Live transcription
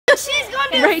she's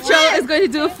going to do Rachel is going to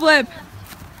do a flip.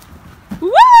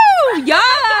 Woo!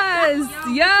 Yes!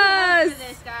 Yes!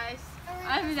 I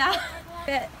haven't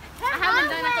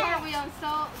done a cartwheel, so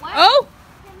what? Oh!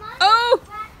 Oh!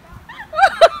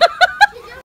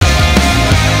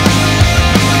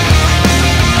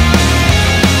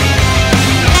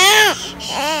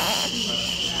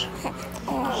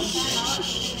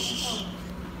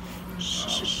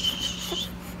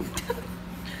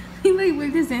 He like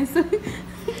waved his hand so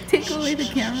take away the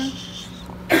camera.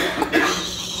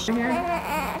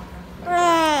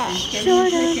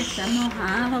 Está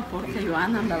enojado porque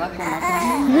Joana andaba con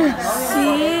otra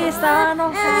Sí, estaba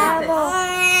enojado.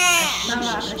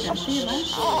 Estaba resentida.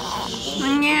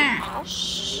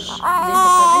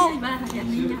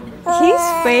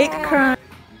 He's fake crying.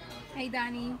 Hey,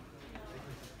 Donnie.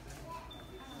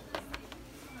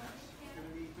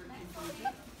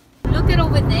 Look at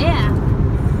over there.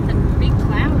 The big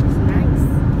clouds, nice.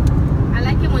 I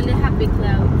like it when they have big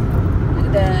clouds. Look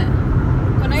at that.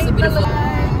 It's beautiful.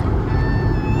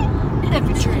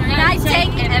 Every trail I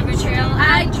take, every trail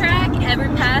I track, every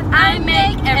path I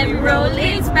make, every road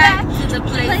leads back to the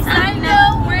place I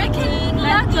know where it can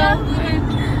not go.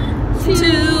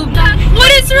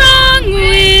 What is wrong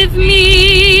with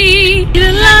me?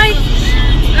 The light.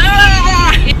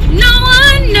 No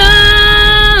one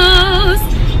knows.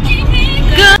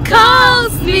 God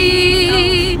calls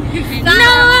me.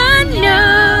 No one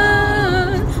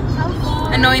knows.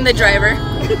 Annoying the driver.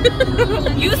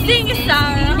 You sing a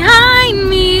song Behind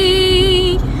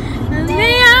me, and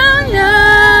they all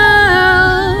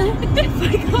know.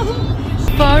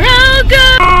 For I'll go.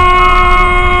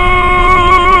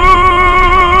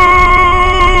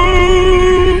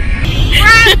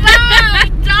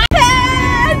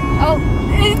 Oh,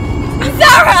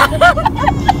 Sarah!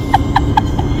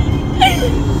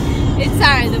 It's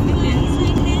Sarah.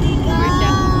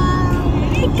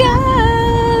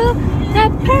 Go,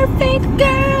 that perfect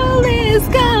girl is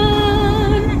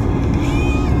gone.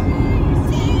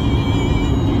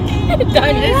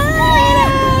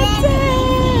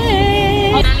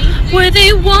 Where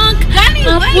they walk,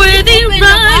 up where they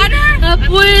run, up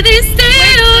where they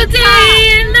stay all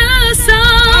day in the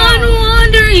sun,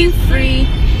 wandering free.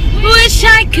 Wish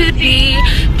I could be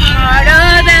part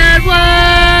of that world.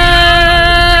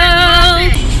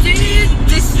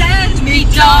 They send me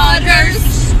daughters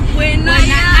when I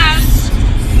ask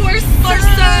for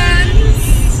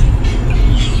sons.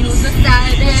 You're the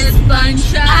saddest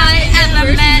bunch I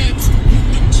ever met.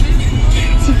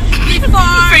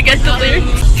 Before Forget the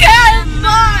lyrics. come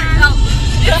on! No,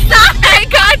 stop! I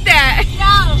got that.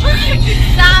 No,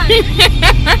 stop!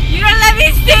 You don't let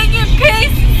me sing in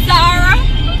peace, Sarah.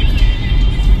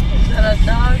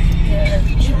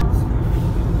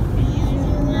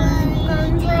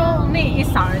 Control me,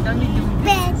 Sarah. Don't you do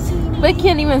this? But I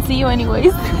can't even see you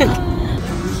anyways.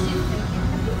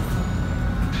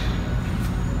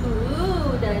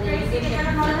 Ooh,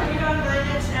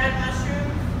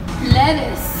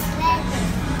 lettuce.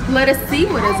 Let us see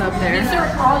what is up there. These are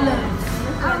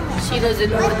olives. She doesn't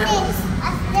know what that is.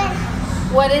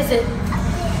 What is it?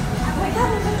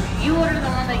 You ordered the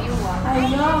one that you want. I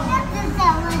know.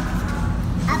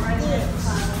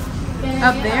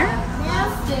 Up there?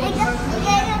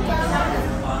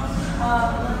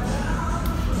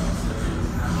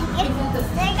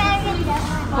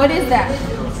 What is that?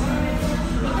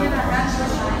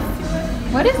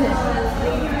 What is it?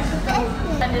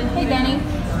 Hey, Danny.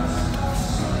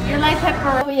 You like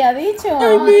pepperoni? Había dicho.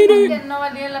 I made it. No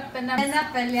valía la pena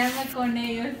pelearme con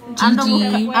ellos.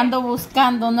 Ando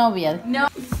buscando novia. No.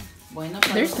 Bueno,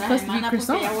 para There's otra supposed to be semana porque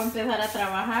croissants. ya voy a empezar a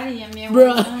trabajar y ya me voy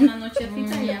a dar una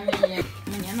nochecita y ya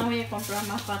mañana voy a comprar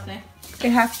más paté. They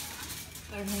have.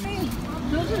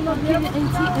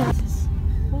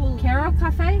 Carol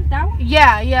Cafe? That one?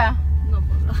 Yeah, yeah.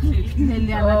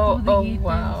 Oh,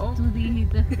 wow.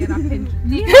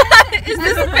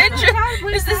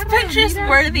 Is this Pinterest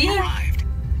worthy?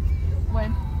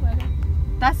 When?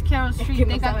 That's Carol Street.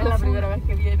 They got good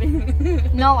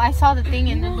food. No, I saw the thing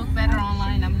and it looked better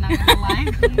online. I'm not gonna lie.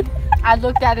 I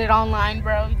looked at it online,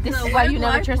 bro. This is why you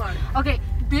never trust. Okay,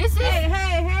 this is.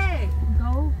 Hey.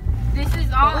 Go. This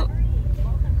is all.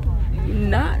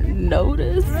 Not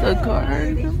notice a car.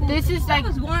 This is like.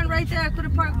 There was one right there. I could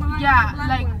have parked behind. Yeah,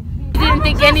 like. Didn't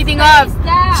think anything of.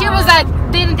 She was like,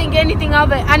 didn't think anything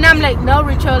of it, and I'm like, no,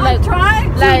 Rachel, like,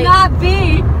 Trying to like, not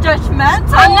be judgmental.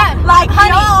 I'm not like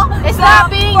honey, y'all. it's not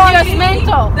being For me,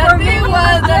 judgmental. The thing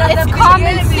was that at It's the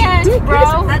common beginning- sense,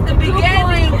 bro. At the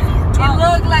beginning, it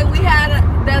looked like we had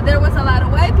that there was a lot of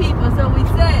white people, so we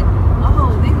said,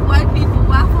 "Oh, these white people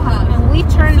Waffle House." And we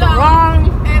turned So-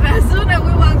 wrong. And as soon as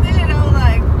we walked in, I was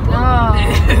like, No,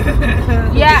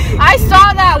 Yeah, I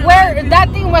saw that where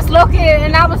that thing was located,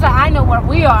 and I was like, I know where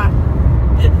we are.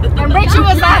 And Richie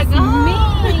was like,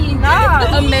 me,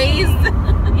 no. Amazed.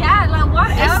 Yeah, like what?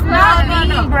 It's not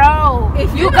me, bro.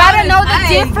 You gotta know the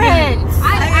difference.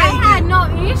 I had no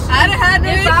issue. I had no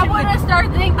if issue. I would have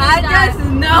started thinking I just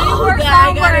know that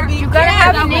I gotta be. You gotta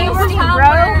have an instinct,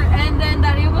 bro. And then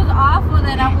that it was awful,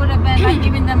 that I would have been like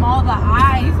giving them all the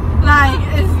eyes. Like,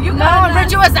 if you No, and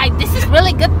Richie was like, this is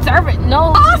really good service.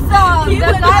 No. awesome. He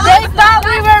was They thought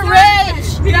we were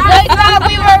rich. They thought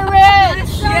we were rich.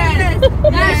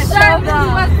 That service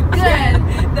was good.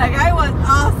 That guy was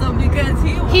awesome because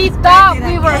He thought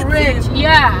we were rich.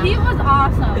 Yeah. He was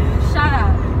awesome. Shut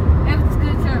up. It was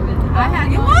good service. I had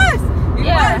He no- was. He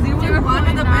Yeah. was. He was one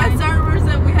of the best servers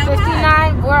that we have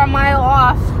had. 59, we're a mile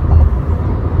off.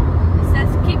 It says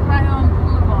keep right on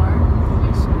Boulevard.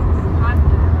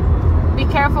 Be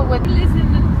careful with.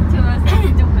 Listen to us. That's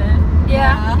stupid.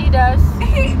 Yeah, he does.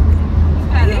 He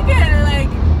can like,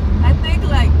 I think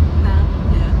like, nah,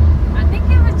 yeah. I think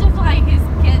it was just like his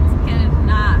kids could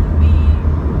not be.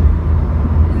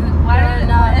 Growing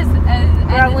up.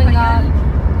 Growing up.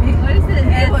 What is it?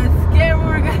 He was scared we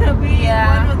were gonna be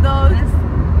Yeah. one of those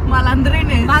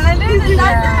malandrines. Malandrines, Yeah.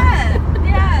 that's it.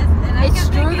 Yes. And I It's kept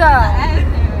true thinking though. that.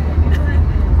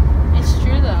 It's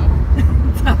true though.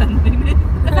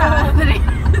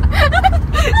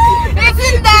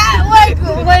 Isn't that like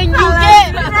when you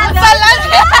get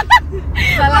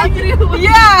Cilantro.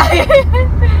 Yeah.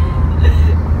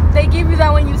 They give you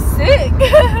that when you're sick.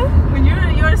 When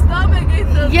your stomach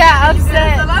is Yeah, you upset.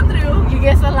 get cilantro. You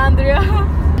get cilantro.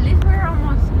 At least we're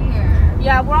almost here.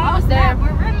 Yeah, we're almost Yeah, there.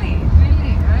 we're really,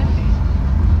 really early.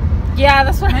 Yeah,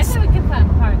 that's what I Maybe said. we can find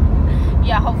a park.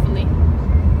 Yeah, hopefully.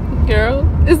 Girl,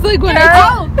 it's like when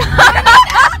Girl,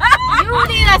 you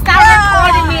need to stop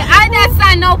recording me. I just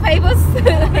signed no papers.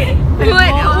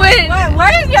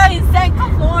 Where is your insane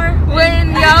floor?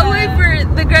 When y'all wait for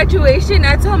the graduation,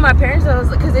 I told my parents, I was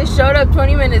like, because they showed up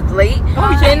 20 minutes late.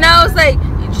 And I was like,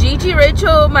 Gigi,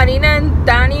 Rachel, Marina, and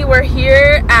Donnie were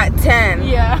here at 10.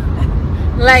 Yeah.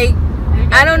 Like,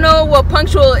 I don't know what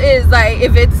punctual is, like,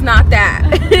 if it's not that.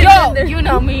 Yo, you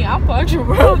know me. I'm punctual,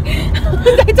 bro.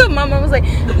 I told Mom, I was like,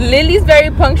 Lily's very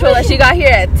punctual, and she got here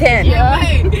at 10. Yeah.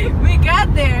 Wait, we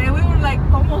got there and we were like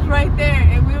almost right there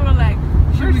and we were like,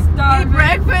 should we eat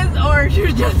breakfast or should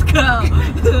we just go?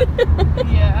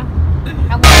 Yeah.